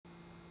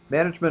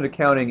Management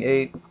Accounting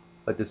 8,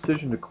 a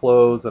decision to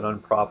close an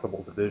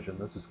unprofitable division.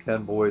 This is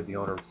Ken Boyd, the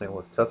owner of St.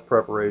 Louis Test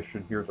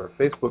Preparation. Here's our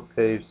Facebook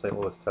page, St.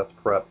 Louis Test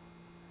Prep,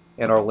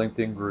 and our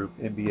LinkedIn group,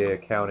 MBA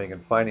Accounting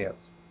and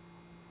Finance.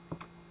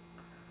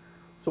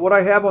 So what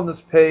I have on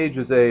this page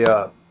is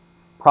a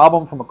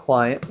problem from a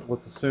client.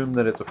 Let's assume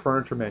that it's a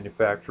furniture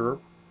manufacturer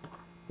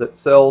that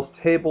sells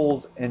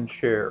tables and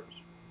chairs.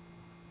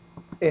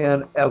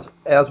 And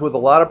as with a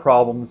lot of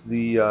problems,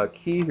 the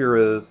key here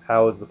is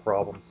how is the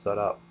problem set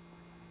up.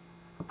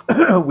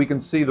 We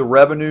can see the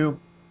revenue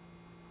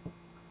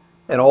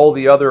and all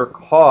the other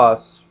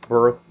costs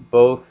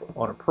both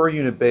on a per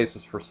unit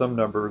basis for some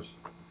numbers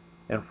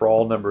and for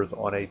all numbers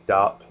on a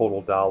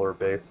total dollar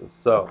basis.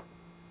 So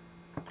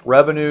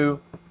revenue,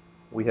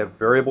 we have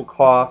variable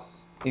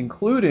costs,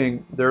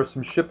 including there's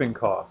some shipping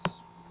costs.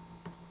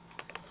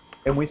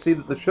 And we see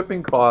that the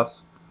shipping costs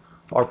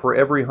are for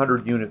every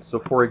 100 units. So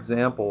for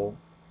example,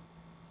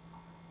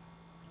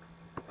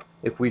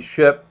 if we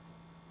ship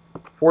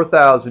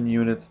 4,000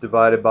 units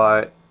divided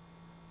by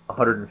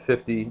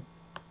 150,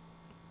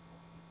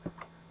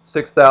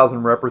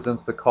 6,000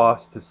 represents the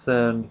cost to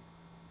send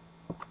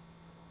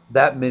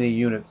that many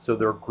units, so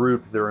they're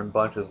grouped, they're in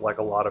bunches like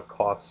a lot of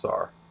costs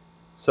are.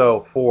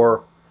 So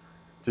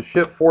to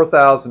ship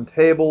 4,000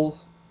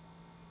 tables,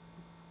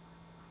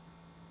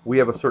 we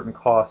have a certain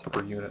cost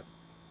per unit,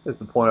 is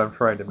the point I'm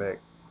trying to make.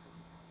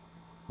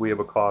 We have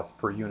a cost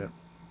per unit.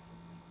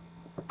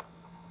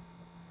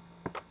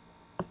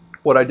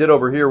 What I did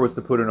over here was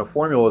to put in a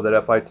formula that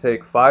if I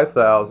take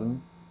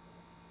 5,000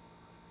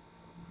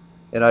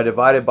 and I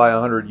divide it by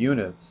 100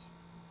 units,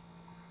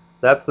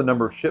 that's the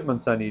number of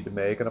shipments I need to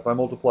make, and if I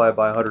multiply it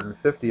by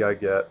 150, I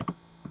get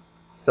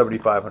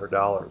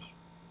 $7,500.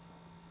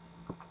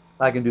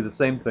 I can do the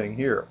same thing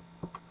here.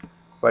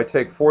 If I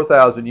take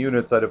 4,000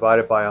 units, I divide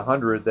it by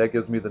 100, that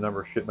gives me the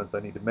number of shipments I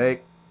need to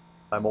make.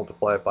 I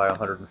multiply it by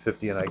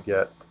 150 and I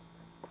get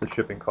the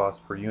shipping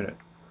cost per unit.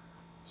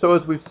 So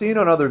as we've seen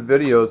on other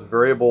videos,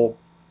 variable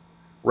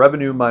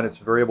revenue minus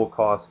variable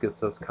cost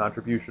gets us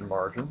contribution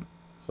margin.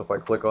 So if I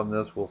click on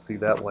this, we'll see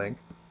that link.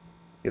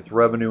 It's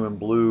revenue in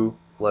blue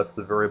less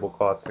the variable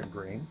costs in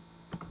green.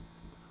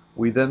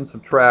 We then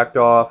subtract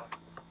off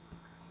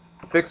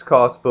fixed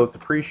costs, both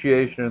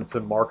depreciation and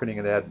some marketing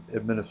and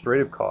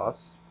administrative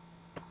costs.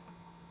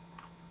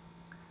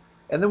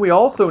 And then we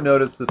also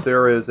notice that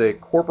there is a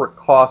corporate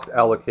cost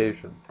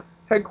allocation,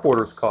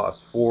 headquarters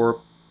costs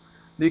for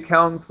the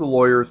accountants, the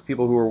lawyers,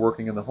 people who are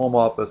working in the home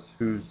office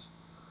whose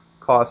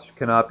costs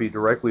cannot be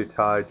directly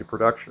tied to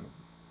production.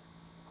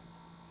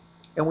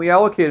 And we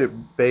allocate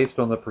it based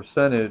on the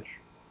percentage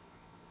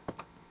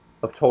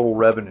of total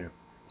revenue.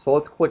 So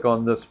let's click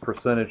on this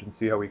percentage and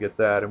see how we get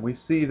that. And we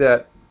see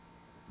that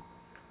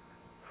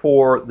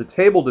for the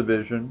table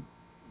division,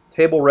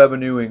 table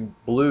revenue in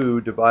blue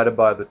divided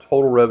by the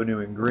total revenue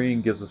in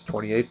green gives us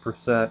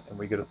 28%, and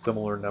we get a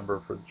similar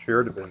number for the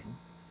chair division.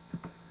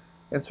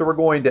 And so we're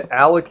going to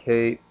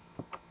allocate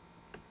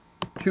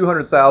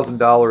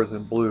 $200,000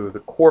 in blue, the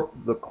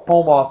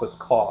home office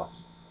cost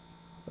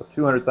of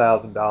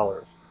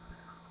 $200,000,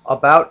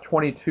 about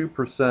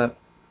 22%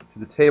 to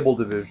the table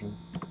division,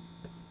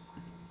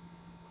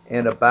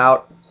 and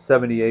about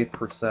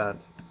 78%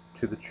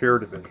 to the chair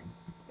division.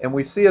 And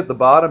we see at the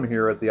bottom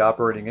here at the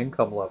operating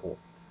income level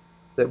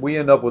that we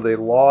end up with a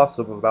loss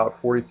of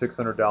about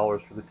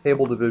 $4,600 for the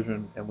table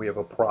division, and we have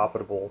a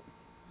profitable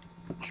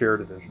chair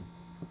division.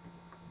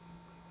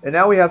 And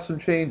now we have some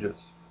changes.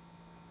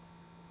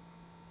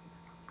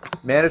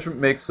 Management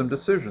makes some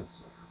decisions.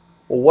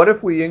 Well, what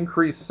if we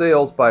increase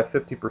sales by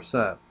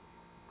 50%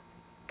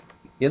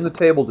 in the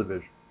table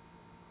division?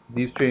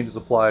 These changes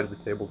apply to the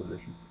table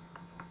division.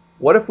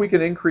 What if we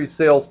can increase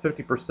sales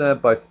 50%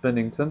 by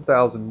spending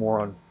 $10,000 more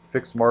on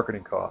fixed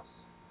marketing costs?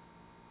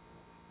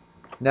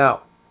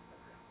 Now,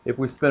 if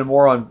we spend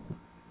more on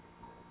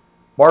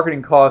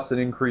marketing costs and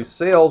increase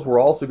sales, we're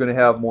also going to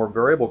have more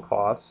variable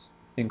costs,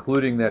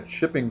 including that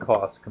shipping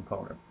cost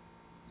component.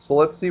 So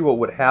let's see what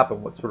would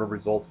happen, what sort of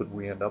results would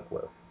we end up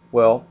with.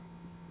 Well,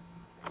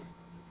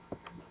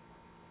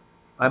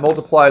 I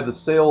multiplied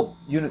the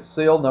unit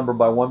sale number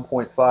by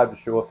 1.5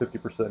 to show a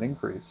 50%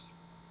 increase.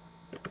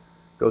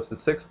 Goes to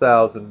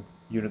 6,000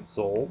 units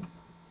sold.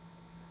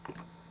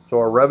 So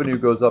our revenue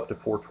goes up to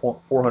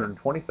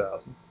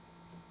 420,000.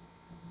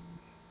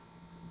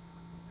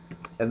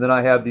 And then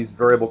I have these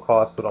variable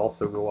costs that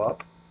also go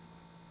up.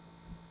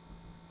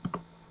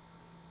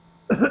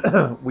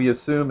 We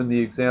assume in the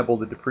example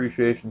the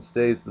depreciation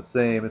stays the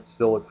same. It's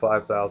still at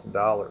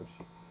 $5,000,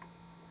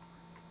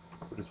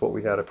 which is what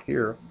we had up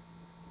here.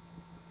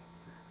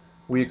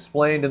 We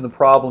explained in the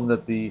problem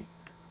that the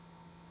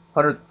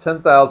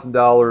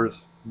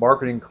 $10,000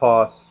 marketing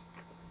costs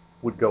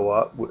would go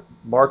up.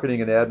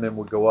 Marketing and admin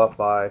would go up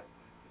by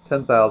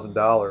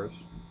 $10,000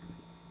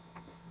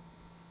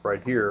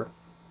 right here.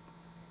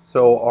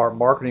 So our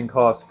marketing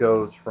cost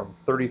goes from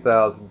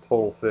 $30,000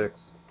 total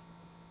fixed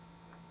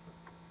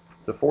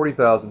to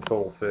 $40,000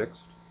 total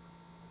fixed.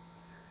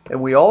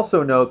 And we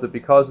also note that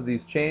because of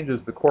these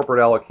changes, the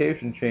corporate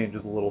allocation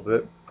changes a little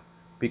bit.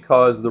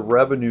 because the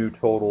revenue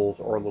totals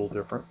are a little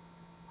different.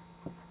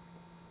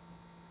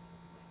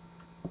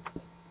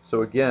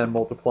 So again,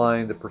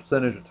 multiplying the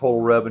percentage of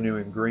total revenue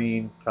in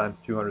green times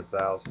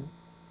 200,000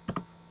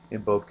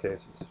 in both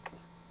cases.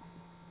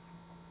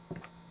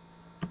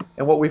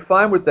 And what we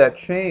find with that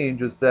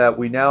change is that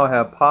we now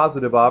have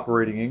positive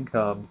operating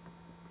income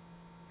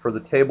for the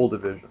table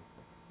division.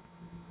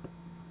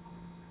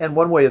 And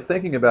one way of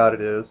thinking about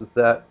it is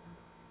that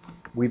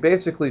we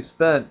basically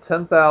spent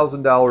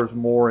 $10,000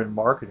 more in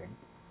marketing.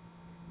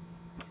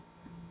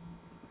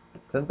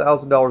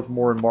 $10,000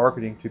 more in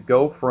marketing to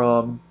go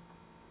from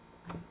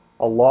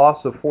a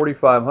loss of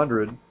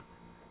 $4,500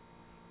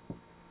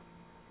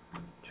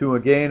 to a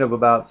gain of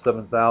about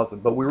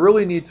 $7,000. But we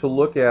really need to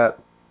look at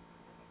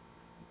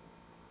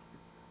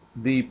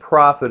the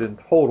profit in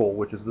total,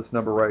 which is this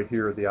number right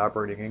here, the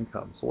operating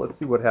income. So let's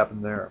see what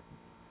happened there.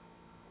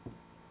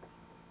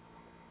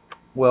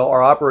 Well,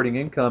 our operating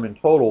income in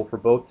total for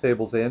both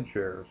tables and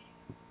shares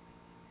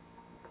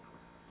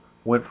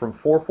went from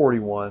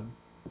 441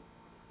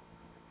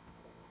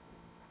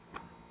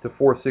 to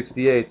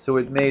 468. So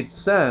it made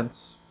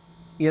sense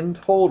in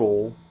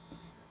total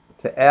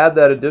to add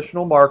that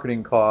additional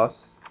marketing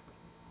cost,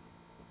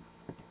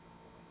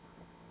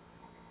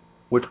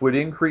 which would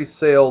increase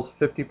sales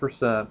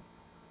 50%,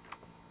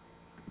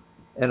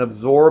 and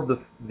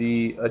absorb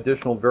the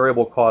additional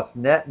variable costs.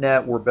 Net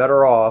net, we're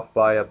better off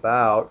by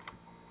about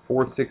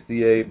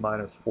 468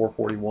 minus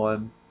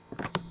 441,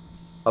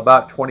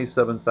 about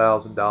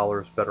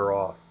 $27,000 better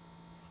off.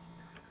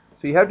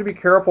 So you have to be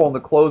careful in the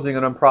closing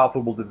and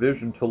unprofitable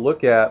division to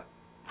look at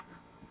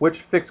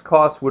which fixed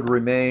costs would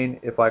remain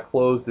if I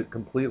closed it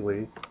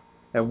completely,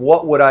 and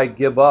what would I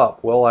give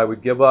up? Well, I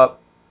would give up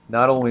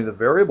not only the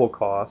variable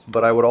costs,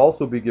 but I would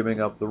also be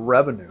giving up the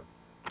revenue.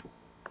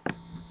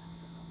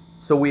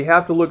 So we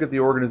have to look at the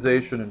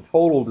organization in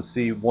total to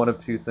see one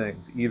of two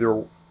things.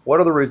 Either what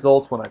are the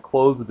results when I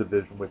close the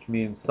division, which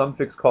means some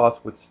fixed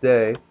costs would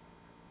stay,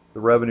 the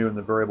revenue and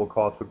the variable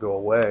costs would go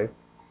away.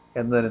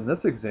 And then in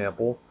this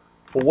example,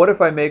 well, what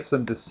if I make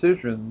some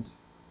decisions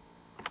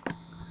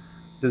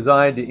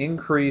designed to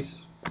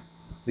increase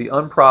the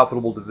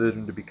unprofitable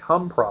division to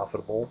become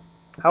profitable?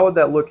 How would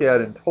that look at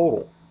in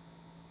total?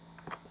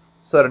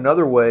 Said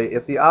another way,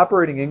 if the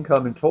operating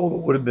income in total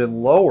would have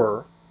been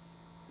lower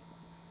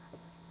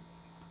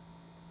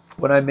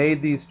when I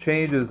made these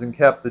changes and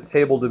kept the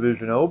table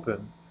division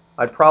open,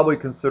 I'd probably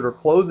consider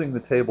closing the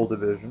table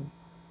division,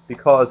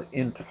 because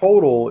in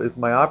total is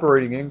my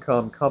operating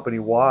income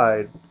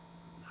company-wide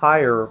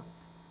higher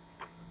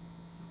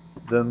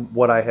than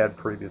what I had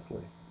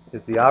previously?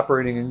 Is the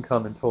operating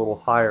income in total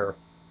higher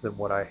than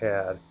what I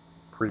had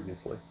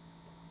previously?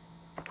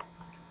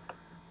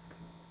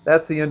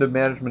 That's the end of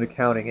Management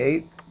Accounting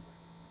 8.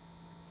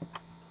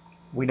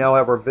 We now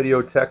have our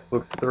video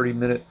textbooks,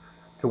 30-minute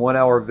to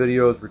 1-hour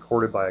videos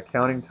recorded by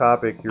accounting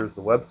topic. Here's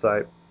the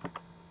website.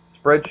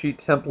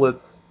 Spreadsheet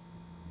templates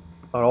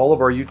on all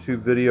of our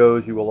YouTube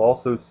videos. You will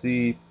also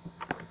see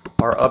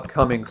our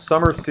upcoming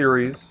summer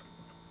series,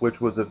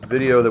 which was a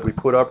video that we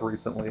put up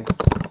recently.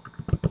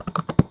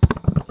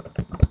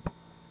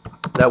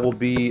 That will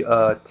be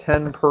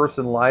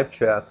 10-person live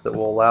chats that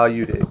will allow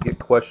you to get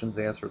questions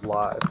answered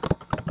live.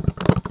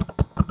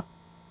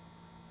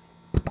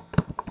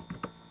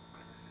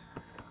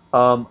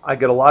 I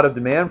get a lot of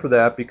demand for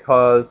that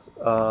because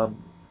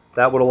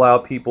that would allow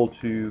people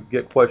to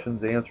get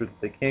questions answered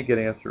that they can't get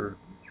answered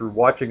through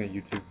watching a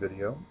YouTube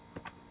video.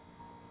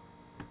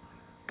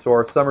 So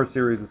our summer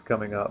series is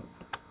coming up.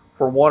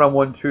 For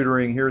one-on-one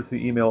tutoring, here's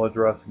the email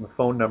address and the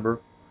phone number.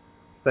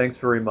 Thanks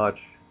very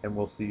much, and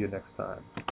we'll see you next time.